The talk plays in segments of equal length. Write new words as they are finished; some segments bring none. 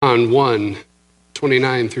John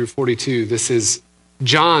 1:29 through 42. This is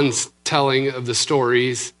John's telling of the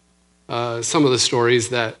stories, some of the stories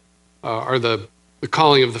that are the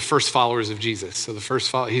calling of the first followers of Jesus. So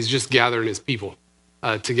he's just gathering his people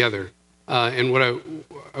together. And what I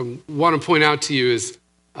want to point out to you is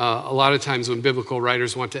a lot of times when biblical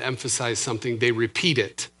writers want to emphasize something, they repeat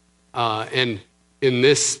it. And in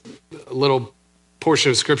this little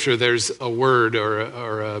portion of scripture, there's a word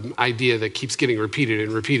or an idea that keeps getting repeated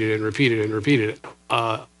and repeated and repeated and repeated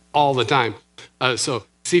all the time. So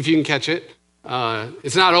see if you can catch it.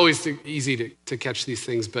 It's not always easy to catch these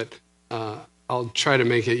things, but I'll try to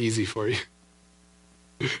make it easy for you.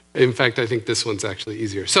 In fact, I think this one's actually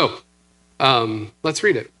easier. So let's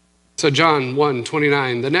read it. So John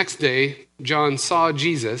 1:29, the next day, John saw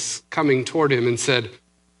Jesus coming toward him and said,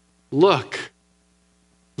 "Look,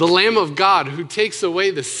 the Lamb of God who takes away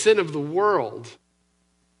the sin of the world.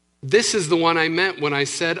 This is the one I meant when I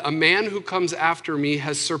said, a man who comes after me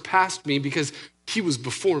has surpassed me because he was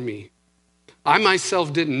before me. I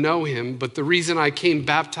myself didn't know him, but the reason I came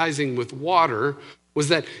baptizing with water was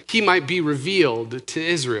that he might be revealed to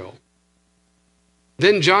Israel."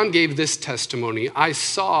 Then John gave this testimony, "I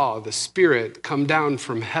saw the Spirit come down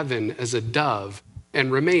from heaven as a dove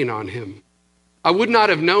and remain on him. I would not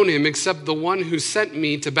have known him except the one who sent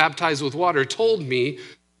me to baptize with water told me,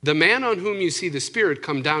 the man on whom you see the Spirit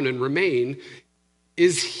come down and remain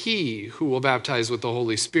is he who will baptize with the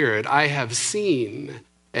Holy Spirit. I have seen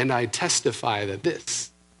and I testify that this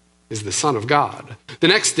is the Son of God." The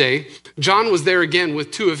next day, John was there again with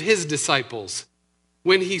two of his disciples.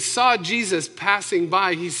 When he saw Jesus passing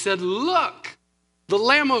by, he said, "Look, the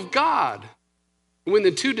Lamb of God." When the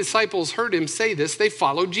two disciples heard him say this, they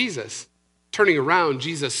followed Jesus. Turning around,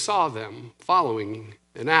 Jesus saw them following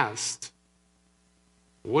and asked,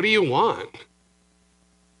 "What do you want?"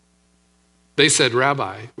 They said,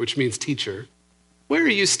 "Rabbi," which means teacher, "where are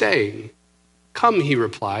you staying?" "Come," he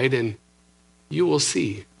replied, "and you will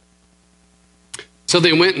see." So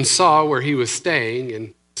they went and saw where he was staying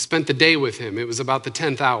and spent the day with him. It was about the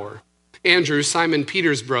 10th hour. Andrew, Simon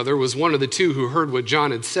Peter's brother, was one of the two who heard what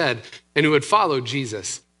John had said and who had followed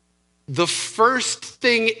Jesus. The first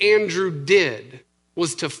thing Andrew did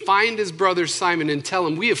was to find his brother Simon and tell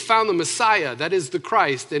him, "We have found the Messiah, that is the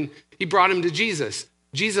Christ," and he brought him to Jesus.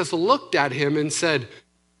 Jesus looked at him and said,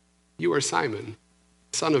 "You are Simon,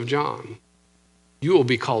 son of John. You will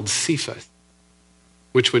be called Cephas,"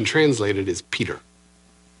 which when translated is Peter.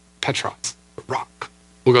 Petros, the rock.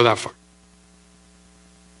 We'll go that far.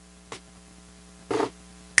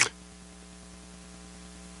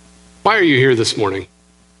 Why are you here this morning?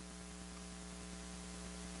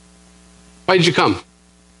 Why did you come?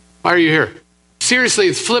 Why are you here? Seriously,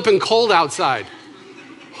 it's flipping cold outside.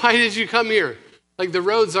 Why did you come here? Like the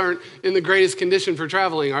roads aren't in the greatest condition for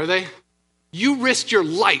traveling, are they? You risked your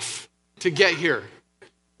life to get here.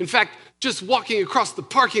 In fact, just walking across the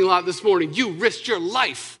parking lot this morning, you risked your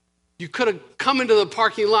life. You could have come into the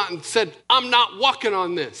parking lot and said, "I'm not walking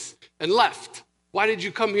on this," and left. Why did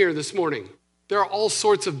you come here this morning? There are all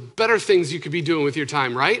sorts of better things you could be doing with your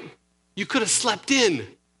time, right? You could have slept in.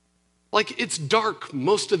 Like it's dark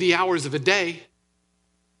most of the hours of a day.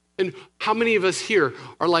 And how many of us here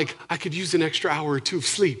are like, I could use an extra hour or two of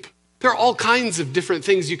sleep? There are all kinds of different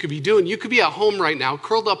things you could be doing. You could be at home right now,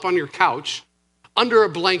 curled up on your couch, under a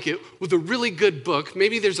blanket with a really good book.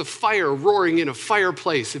 Maybe there's a fire roaring in a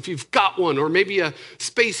fireplace if you've got one, or maybe a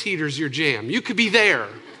space heater's your jam. You could be there.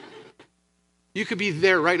 You could be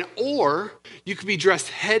there right now. Or you could be dressed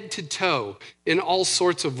head to toe in all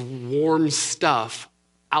sorts of warm stuff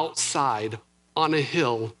outside on a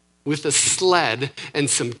hill with a sled and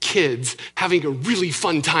some kids having a really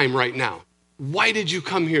fun time right now. Why did you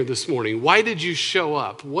come here this morning? Why did you show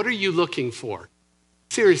up? What are you looking for?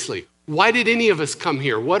 Seriously, why did any of us come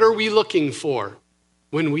here? What are we looking for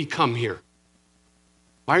when we come here?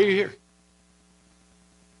 Why are you here?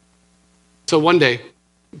 So one day,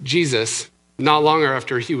 Jesus, not long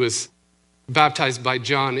after he was baptized by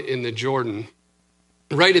John in the Jordan,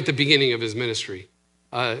 right at the beginning of his ministry,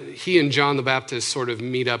 he and John the Baptist sort of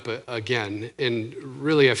meet up again. And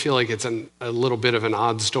really, I feel like it's a little bit of an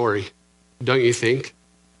odd story, don't you think?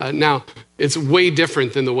 Now, it's way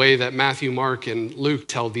different than the way that Matthew, Mark, and Luke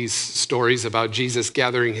tell these stories about Jesus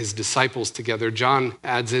gathering his disciples together. John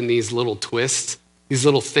adds in these little twists, these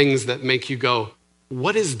little things that make you go,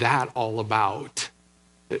 what is that all about?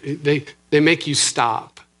 They make you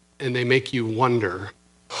stop and they make you wonder,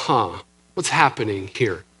 what's happening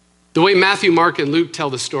here? The way Matthew, Mark, and Luke tell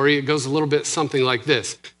the story, it goes a little bit something like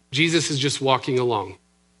this. Jesus is just walking along,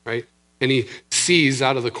 right? And he sees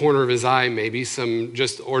out of the corner of his eye maybe some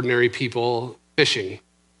just ordinary people fishing.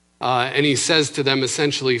 and he says to them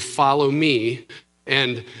essentially, follow me.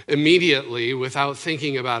 And immediately, without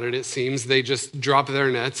thinking about it, it seems, they just drop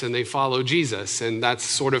their nets and they follow Jesus. And that's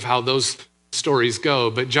sort of how those stories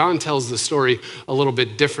go. But John tells the story a little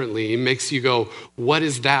bit differently. He makes you go, what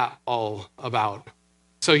is that all about?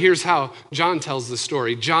 So here's how John tells the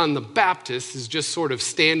story. John the Baptist is just sort of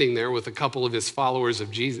standing there with a couple of his followers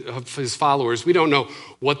of Jesus, of his followers. We don't know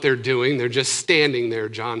what they're doing. They're just standing there,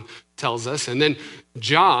 John tells us. And then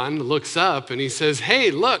John looks up and he says,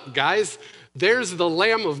 hey, look, guys, there's the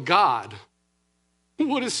Lamb of God.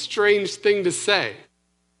 What a strange thing to say.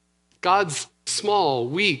 God's small,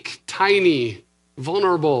 weak, tiny,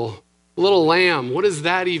 vulnerable little lamb. What does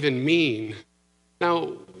that even mean?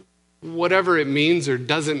 Now, whatever it means or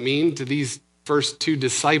doesn't mean to these first two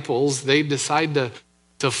disciples, they decide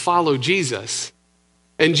to follow Jesus.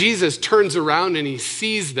 And Jesus turns around and he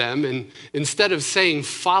sees them. And instead of saying,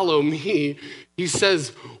 follow me, he says,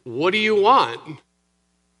 what do you want?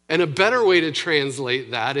 And a better way to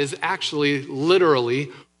translate that is actually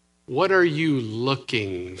literally, what are you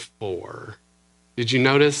looking for? Did you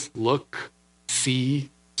notice? Look, see,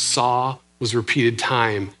 saw was repeated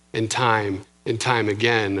time and time and time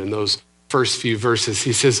again in those first few verses.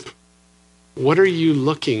 He says, what are you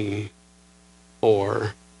looking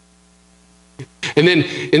for? And then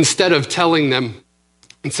instead of saying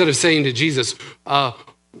to Jesus,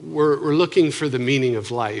 we're looking for the meaning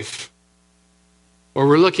of life, or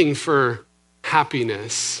we're looking for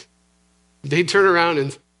happiness, they turn around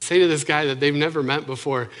and say to this guy that they've never met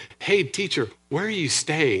before, hey, teacher, where are you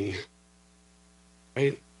staying?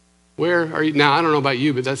 Right? Where are you? Now, I don't know about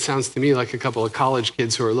you, but that sounds to me like a couple of college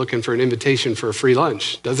kids who are looking for an invitation for a free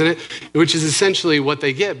lunch, doesn't it? Which is essentially what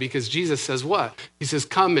they get, because Jesus says what? He says,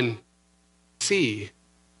 come and see.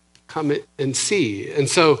 Come and see. And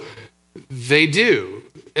so they do.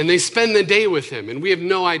 And they spend the day with him. And we have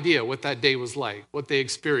no idea what that day was like, what they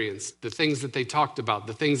experienced, the things that they talked about,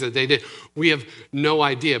 the things that they did. We have no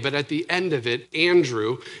idea. But at the end of it,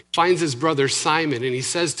 Andrew finds his brother Simon and he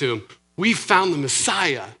says to him, we found the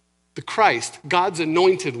Messiah, the Christ, God's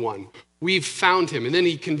anointed one. We've found him. And then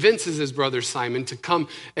he convinces his brother Simon to come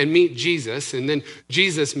and meet Jesus. And then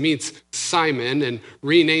Jesus meets Simon and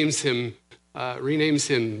renames him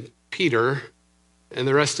Peter. And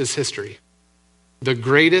the rest is history. The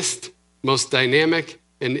greatest, most dynamic,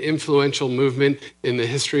 and influential movement in the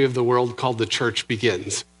history of the world called the church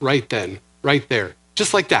begins right then, right there,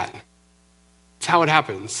 just like that. It's how it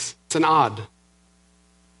happens. It's an odd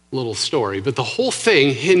little story, but the whole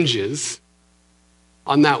thing hinges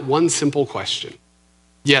on that one simple question,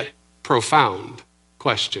 yet profound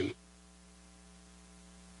question.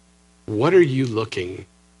 What are you looking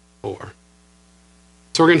for?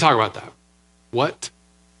 So we're going to talk about that. What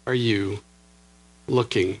are you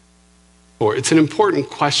looking for? It's an important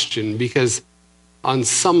question because on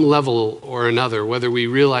some level or another, whether we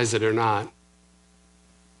realize it or not,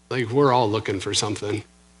 like we're all looking for something,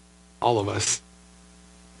 all of us.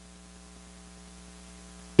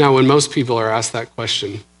 Now, when most people are asked that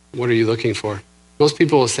question, what are you looking for? Most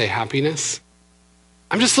people will say happiness.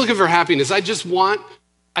 I'm just looking for happiness. I just want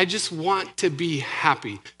to be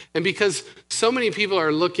happy. And because so many people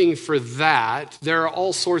are looking for that, there are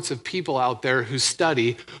all sorts of people out there who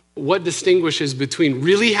study what distinguishes between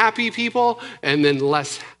really happy people and then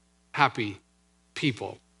less happy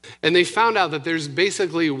people. And they found out that there's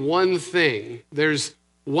basically one thing, there's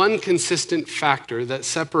one consistent factor that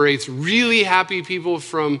separates really happy people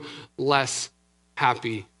from less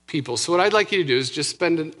happy people. So what I'd like you to do is just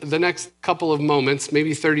spend the next couple of moments,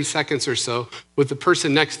 maybe 30 seconds or so, with the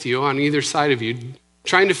person next to you on either side of you,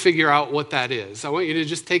 trying to figure out what that is. I want you to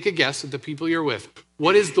just take a guess with the people you're with.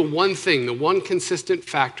 What is the one thing, the one consistent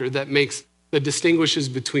factor that distinguishes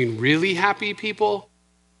between really happy people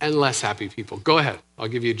and less happy people? Go ahead. I'll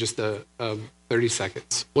give you just 30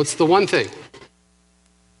 seconds. What's the one thing?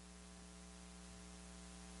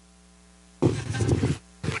 What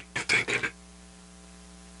are you thinking?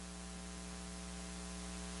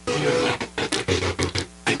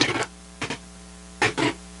 I do not.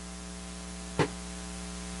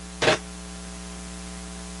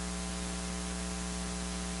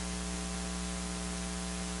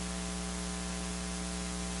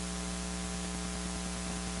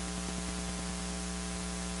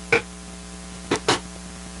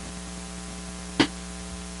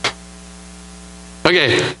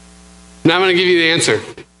 Okay, now I'm going to give you the answer.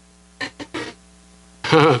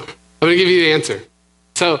 I'm going to give you the answer.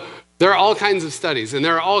 So there are all kinds of studies, and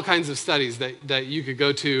there are all kinds of studies that you could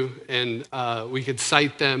go to, and we could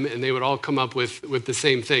cite them, and they would all come up with the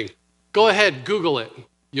same thing. Go ahead, Google it.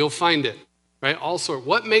 You'll find it, right?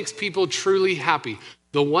 What makes people truly happy?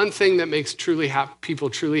 The one thing that makes people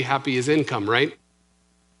truly happy is income, right?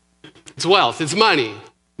 It's wealth. It's money.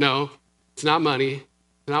 No, it's not money.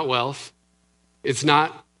 It's not wealth. It's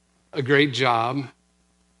not a great job.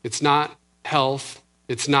 It's not health.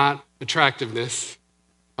 It's not attractiveness,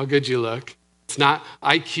 how good you look. It's not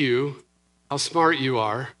IQ, how smart you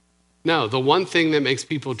are. No, the one thing that makes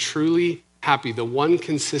people truly happy, the one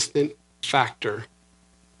consistent factor,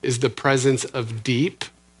 is the presence of deep,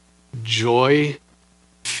 joy-filled,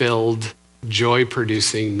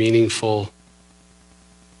 joy-producing, meaningful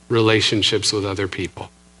relationships with other people.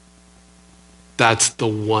 That's the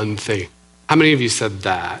one thing. How many of you said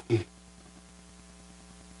that?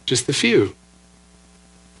 Just a few.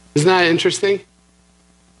 Isn't that interesting?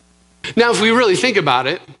 Now, if we really think about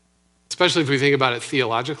it, especially if we think about it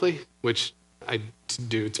theologically, which I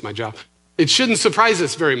do, it's my job, it shouldn't surprise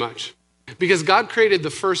us very much because God created the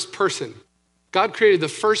first person. God created the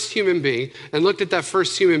first human being and looked at that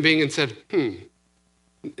first human being and said,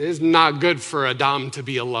 it's not good for Adam to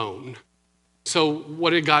be alone. So what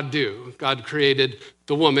did God do? God created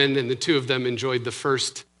the woman and the two of them enjoyed the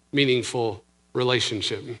first meaningful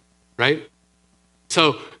relationship, right?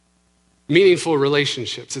 So meaningful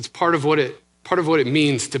relationships, it's part of what it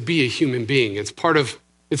means to be a human being. It's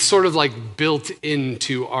sort of like built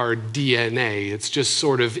into our DNA. It's just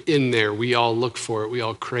sort of in there. We all look for it. We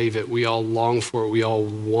all crave it. We all long for it. We all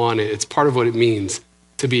want it. It's part of what it means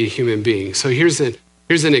to be a human being. So here's an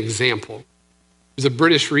example. There's a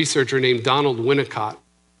British researcher named Donald Winnicott.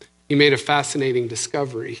 He made a fascinating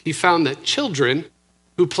discovery. He found that children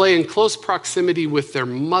who play in close proximity with their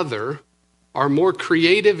mother are more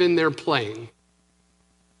creative in their playing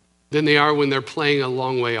than they are when they're playing a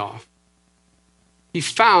long way off. He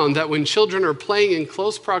found that when children are playing in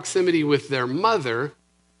close proximity with their mother,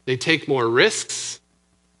 they take more risks,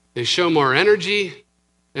 they show more energy,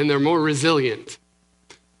 and they're more resilient.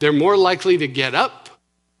 They're more likely to get up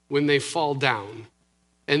when they fall down,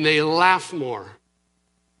 and they laugh more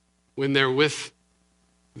when they're with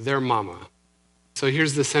their mama. So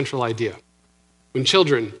here's the central idea. When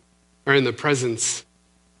children are in the presence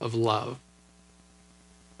of love,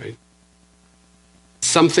 right?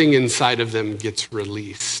 Something inside of them gets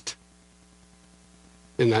released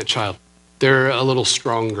in that child. They're a little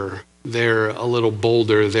stronger. They're a little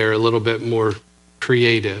bolder. They're a little bit more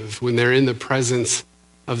creative. When they're in the presence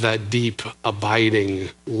of that deep, abiding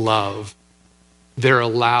love, they're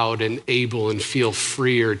allowed and able and feel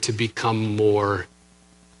freer to become more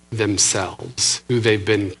themselves, who they've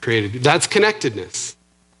been created. That's connectedness,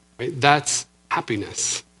 right? That's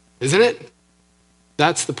happiness, isn't it?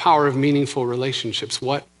 That's the power of meaningful relationships.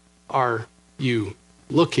 What are you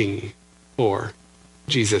looking for?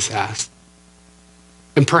 Jesus asked.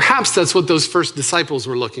 And perhaps that's what those first disciples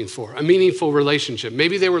were looking for, a meaningful relationship.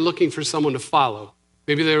 Maybe they were looking for someone to follow.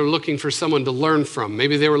 Maybe they were looking for someone to learn from.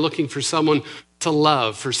 Maybe they were looking for someone to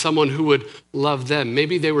love, for someone who would love them.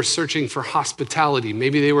 Maybe they were searching for hospitality.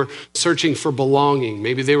 Maybe they were searching for belonging.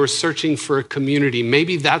 Maybe they were searching for a community.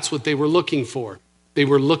 Maybe that's what they were looking for. They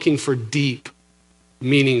were looking for deep,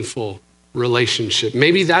 meaningful relationship.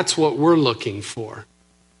 Maybe that's what we're looking for.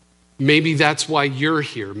 Maybe that's why you're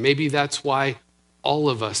here. Maybe that's why all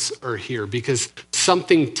of us are here, because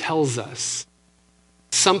something tells us,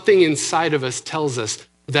 something inside of us tells us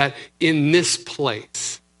that in this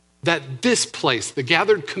place, the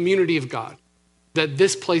gathered community of God, that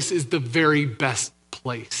this place is the very best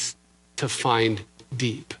place to find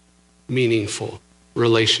deep, meaningful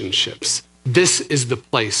relationships. This is the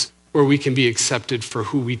place where we can be accepted for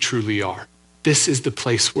who we truly are. This is the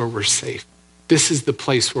place where we're safe. This is the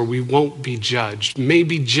place where we won't be judged,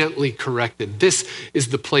 maybe gently corrected. This is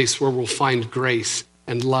the place where we'll find grace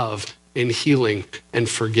and love and healing and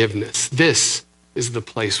forgiveness. This is the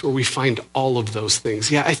place where we find all of those things.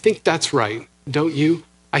 Yeah, I think that's right, don't you?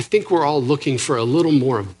 I think we're all looking for a little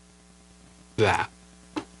more of that.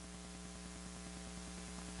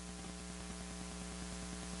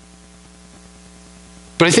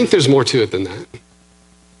 But I think there's more to it than that.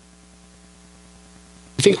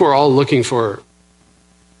 I think we're all looking for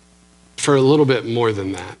a little bit more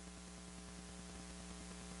than that.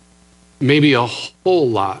 Maybe a whole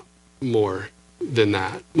lot more than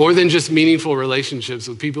that. More than just meaningful relationships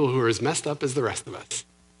with people who are as messed up as the rest of us.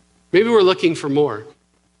 Maybe we're looking for more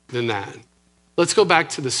than that. Let's go back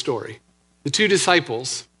to the story. The two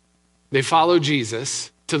disciples, they follow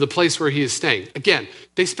Jesus to the place where he is staying. Again,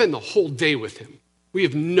 they spend the whole day with him. We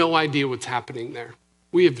have no idea what's happening there.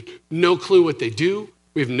 We have no clue what they do.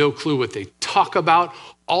 We have no clue what they talk about.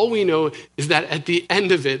 All we know is that at the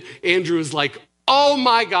end of it, Andrew is like, oh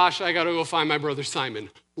my gosh, I got to go find my brother Simon.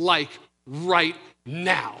 Like right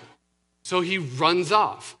now. So he runs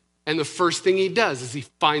off. And the first thing he does is he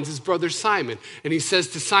finds his brother Simon. And he says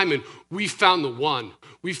to Simon, we found the one.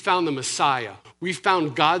 We found the Messiah. We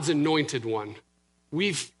found God's anointed one.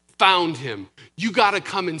 We've found him. You got to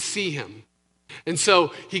come and see him. And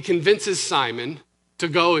so he convinces Simon to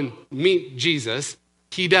go and meet Jesus.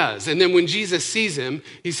 He does. And then when Jesus sees him,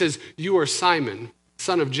 he says, you are Simon,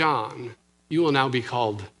 son of John. You will now be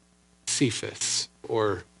called Cephas,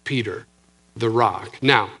 or Peter, the rock.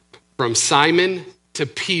 Now, from Simon to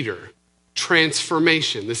Peter,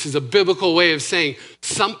 transformation. This is a biblical way of saying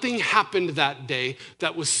something happened that day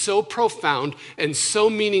that was so profound and so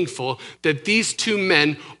meaningful that these two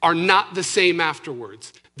men are not the same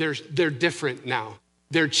afterwards. They're different now.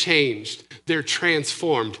 They're changed. They're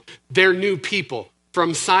transformed. They're new people.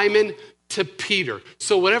 From Simon to Peter.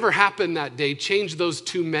 So whatever happened that day changed those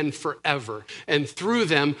two men forever. And through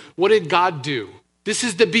them, what did God do? This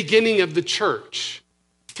is the beginning of the church.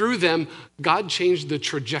 Through them, God changed the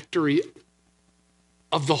trajectory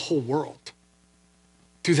of the whole world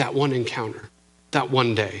through that one encounter, that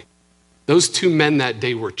one day. Those two men that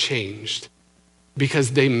day were changed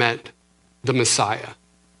because they met the Messiah.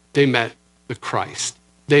 They met the Christ.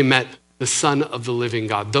 They met the Son of the living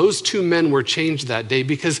God. Those two men were changed that day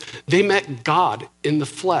because they met God in the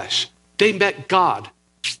flesh. They met God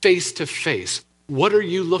face to face. What are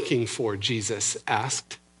you looking for? Jesus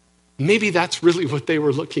asked. Maybe that's really what they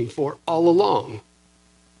were looking for all along.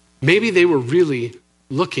 Maybe they were really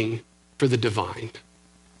looking for the divine.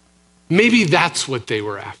 Maybe that's what they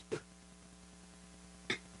were after.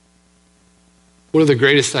 One of the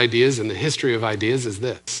greatest ideas in the history of ideas is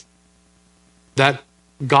this, that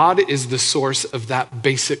God is the source of that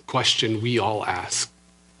basic question we all ask.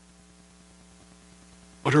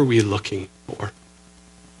 What are we looking for?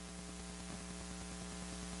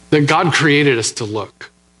 That God created us to look,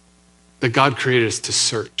 that God created us to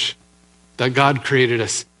search, that God created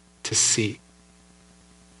us to seek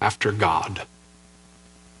after God.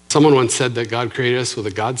 Someone once said that God created us with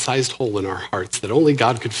a God-sized hole in our hearts that only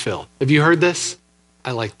God could fill. Have you heard this?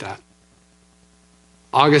 I like that.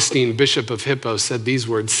 Augustine, Bishop of Hippo, said these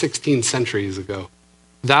words 16 centuries ago.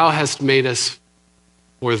 Thou hast made us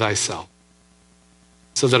for thyself,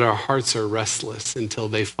 so that our hearts are restless until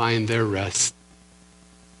they find their rest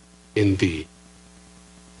in thee.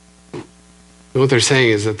 And what they're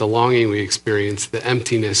saying is that the longing we experience, the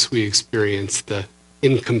emptiness we experience, the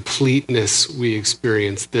incompleteness we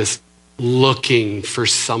experience, this looking for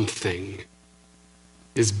something,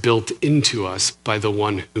 is built into us by the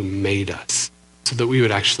one who made us, so that we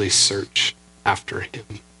would actually search after him.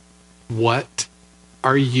 What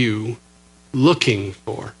are you looking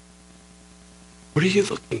for? What are you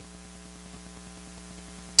looking for?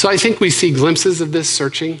 So I think we see glimpses of this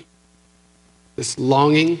searching, this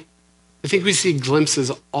longing. I think we see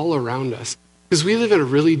glimpses all around us because we live in a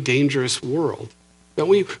really dangerous world. Don't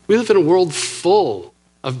we? We live in a world full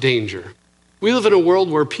of danger. We live in a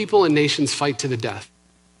world where people and nations fight to the death.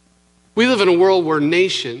 We live in a world where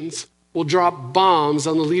nations will drop bombs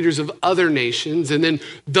on the leaders of other nations, and then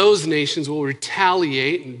those nations will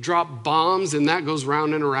retaliate and drop bombs, and that goes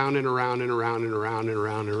round and around and around and around and around and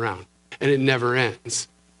around and around, and it never ends.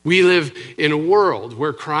 We live in a world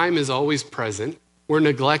where crime is always present, where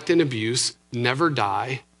neglect and abuse never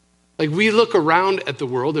die. Like, we look around at the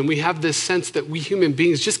world and we have this sense that we human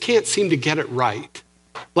beings just can't seem to get it right.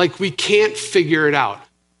 Like, we can't figure it out.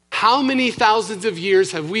 How many thousands of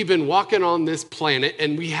years have we been walking on this planet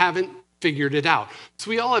and we haven't figured it out? So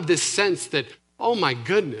we all have this sense that, oh my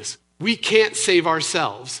goodness, we can't save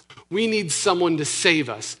ourselves. We need someone to save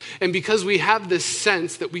us. And because we have this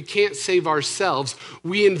sense that we can't save ourselves,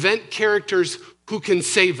 we invent characters who can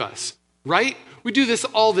save us, right? We do this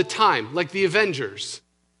all the time, like the Avengers.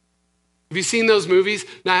 Have you seen those movies?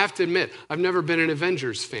 Now, I have to admit, I've never been an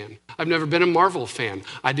Avengers fan. I've never been a Marvel fan.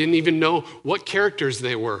 I didn't even know what characters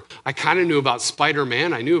they were. I kind of knew about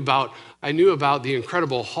Spider-Man. I knew about the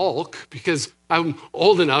Incredible Hulk because I'm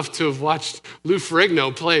old enough to have watched Lou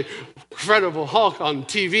Ferrigno play Incredible Hulk on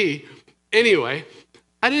TV. Anyway,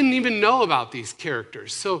 I didn't even know about these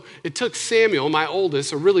characters. So it took Samuel, my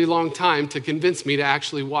oldest, a really long time to convince me to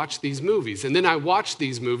actually watch these movies. And then I watched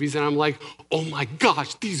these movies and I'm like, oh my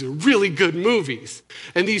gosh, these are really good movies.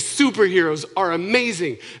 And these superheroes are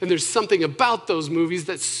amazing. And there's something about those movies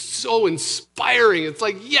that's so inspiring. It's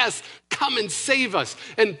like, yes, come and save us.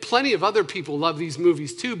 And plenty of other people love these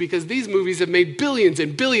movies too, because these movies have made billions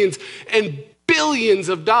and billions and billions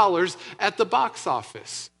of dollars at the box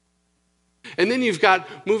office. And then you've got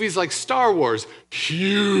movies like Star Wars,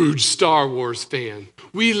 huge Star Wars fan.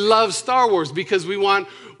 We love Star Wars because we want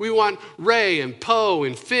Rey and Poe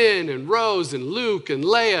and Finn and Rose and Luke and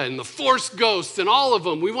Leia and the Force ghosts and all of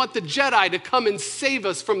them. We want the Jedi to come and save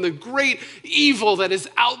us from the great evil that is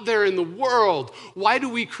out there in the world. Why do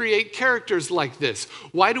we create characters like this?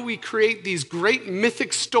 Why do we create these great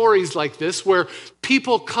mythic stories like this where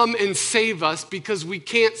people come and save us because we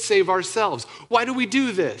can't save ourselves? Why do we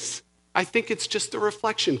do this? I think it's just a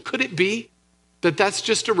reflection. Could it be that that's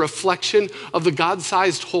just a reflection of the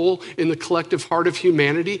God-sized hole in the collective heart of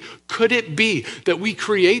humanity? Could it be that we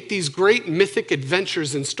create these great mythic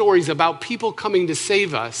adventures and stories about people coming to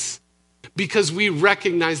save us because we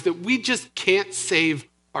recognize that we just can't save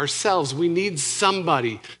ourselves? We need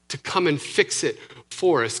somebody to come and fix it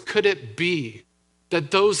for us. Could it be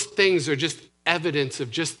that those things are just evidence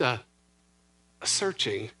of just a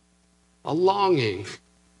searching, a longing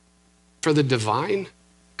for the divine?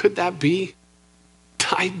 Could that be?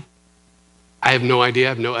 I have no idea. I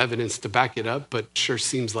have no evidence to back it up, but sure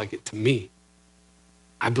seems like it to me.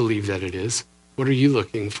 I believe that it is. What are you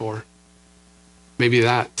looking for? Maybe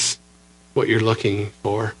that's what you're looking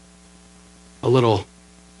for. A little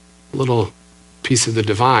piece of the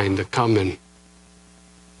divine to come and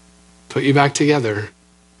put you back together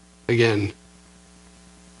again.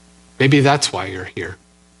 Maybe that's why you're here.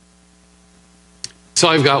 So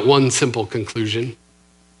I've got one simple conclusion,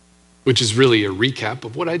 which is really a recap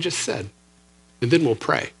of what I just said. And then we'll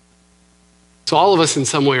pray. So all of us in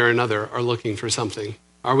some way or another are looking for something,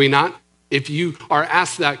 are we not? If you are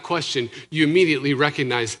asked that question, you immediately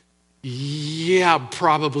recognize, yeah,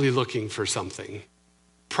 probably looking for something,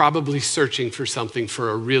 probably searching for something for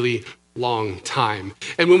a really long time.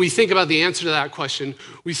 And when we think about the answer to that question,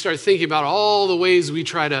 we start thinking about all the ways we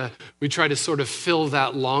try to sort of fill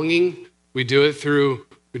that longing. We do it through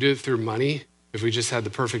money. If we just had the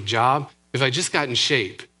perfect job, if I just got in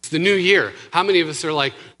shape. It's the new year. How many of us are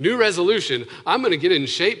like, new resolution, I'm going to get in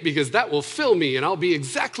shape because that will fill me and I'll be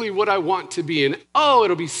exactly what I want to be. And oh,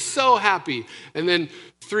 it'll be so happy. And then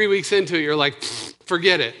 3 weeks into it, you're like,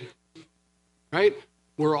 forget it, right?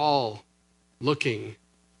 We're all looking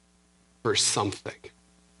for something.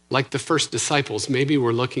 Like the first disciples, maybe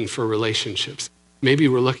we're looking for relationships. Maybe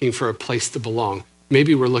we're looking for a place to belong.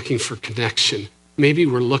 Maybe we're looking for connection. Maybe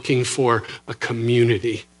we're looking for a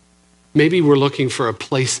community. Maybe we're looking for a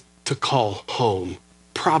place to call home.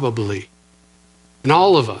 Probably. And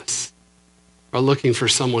all of us are looking for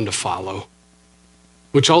someone to follow,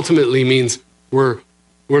 which ultimately means we're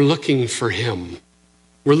looking for him.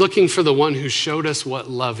 We're looking for the one who showed us what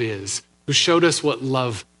love is, who showed us what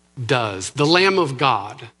love does. The Lamb of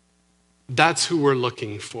God. That's who we're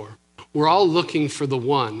looking for. We're all looking for the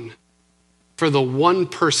one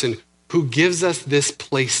person who gives us this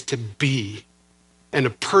place to be and a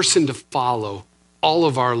person to follow all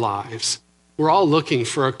of our lives. We're all looking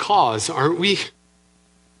for a cause, aren't we?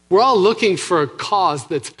 We're all looking for a cause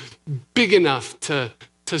that's big enough to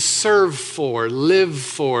serve for, live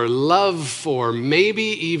for, love for, maybe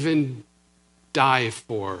even die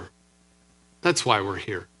for. That's why we're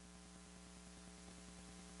here.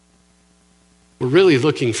 We're really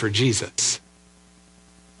looking for Jesus.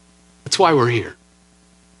 That's why we're here.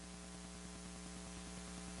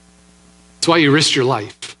 That's why you risked your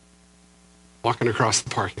life walking across the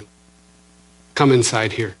parking lot. Come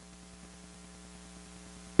inside here.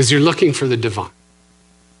 Because you're looking for the divine.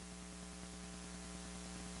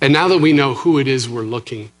 And now that we know who it is we're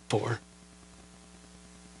looking for,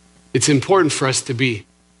 it's important for us to be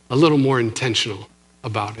a little more intentional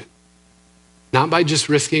about it. Not by just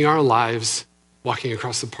risking our lives walking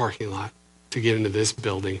across the parking lot to get into this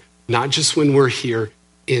building. Not just when we're here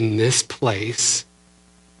in this place,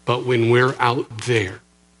 but when we're out there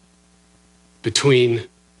between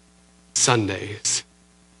Sundays,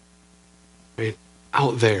 right?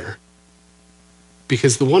 Out there.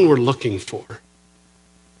 Because the one we're looking for,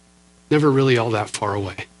 never really all that far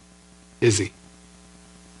away, is he?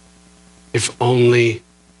 If only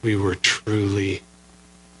we were truly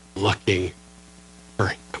looking for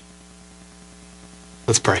him.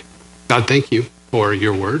 Let's pray. God, thank you for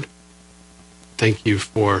your word. Thank you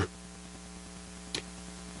for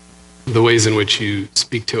the ways in which you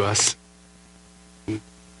speak to us.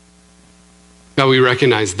 God, we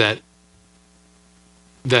recognize that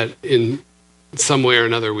in some way or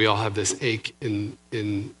another, we all have this ache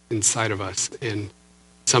inside of us. And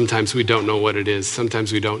sometimes we don't know what it is.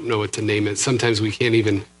 Sometimes we don't know what to name it. Sometimes we can't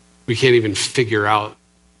even figure out.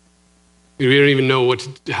 We don't even know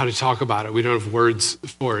how to talk about it. We don't have words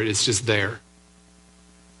for it. It's just there.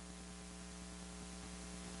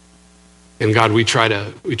 And God, we try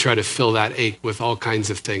to fill that ache with all kinds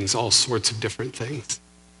of things, all sorts of different things.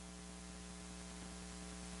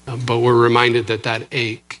 But we're reminded that that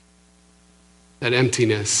ache, that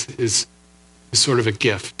emptiness is sort of a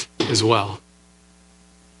gift as well.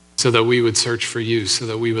 So that we would search for you, so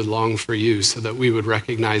that we would long for you, so that we would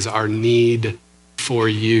recognize our need for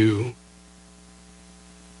you.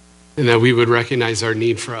 And that we would recognize our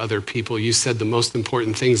need for other people. You said the most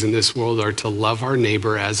important things in this world are to love our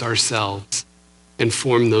neighbor as ourselves and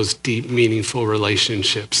form those deep, meaningful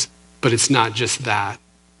relationships. But it's not just that.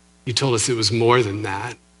 You told us it was more than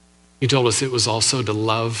that. You told us it was also to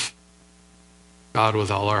love God with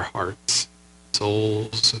all our hearts,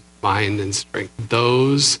 souls, mind, and strength.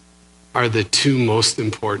 Those are the two most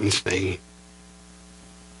important things.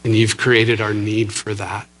 And you've created our need for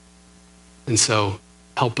that. And so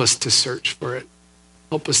help us to search for it.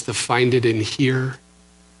 Help us to find it in here.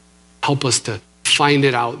 Help us to find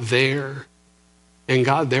it out there. And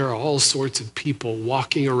God, there are all sorts of people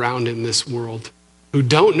walking around in this world who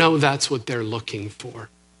don't know that's what they're looking for,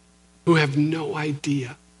 who have no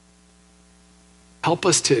idea. Help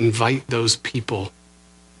us to invite those people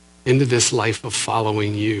into this life of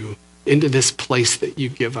following you, into this place that you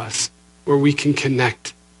give us, where we can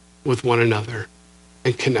connect with one another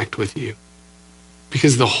and connect with you.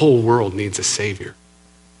 Because the whole world needs a Savior.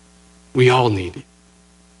 We all need you.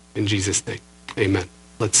 In Jesus' name, amen.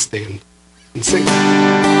 Let's stand and sing.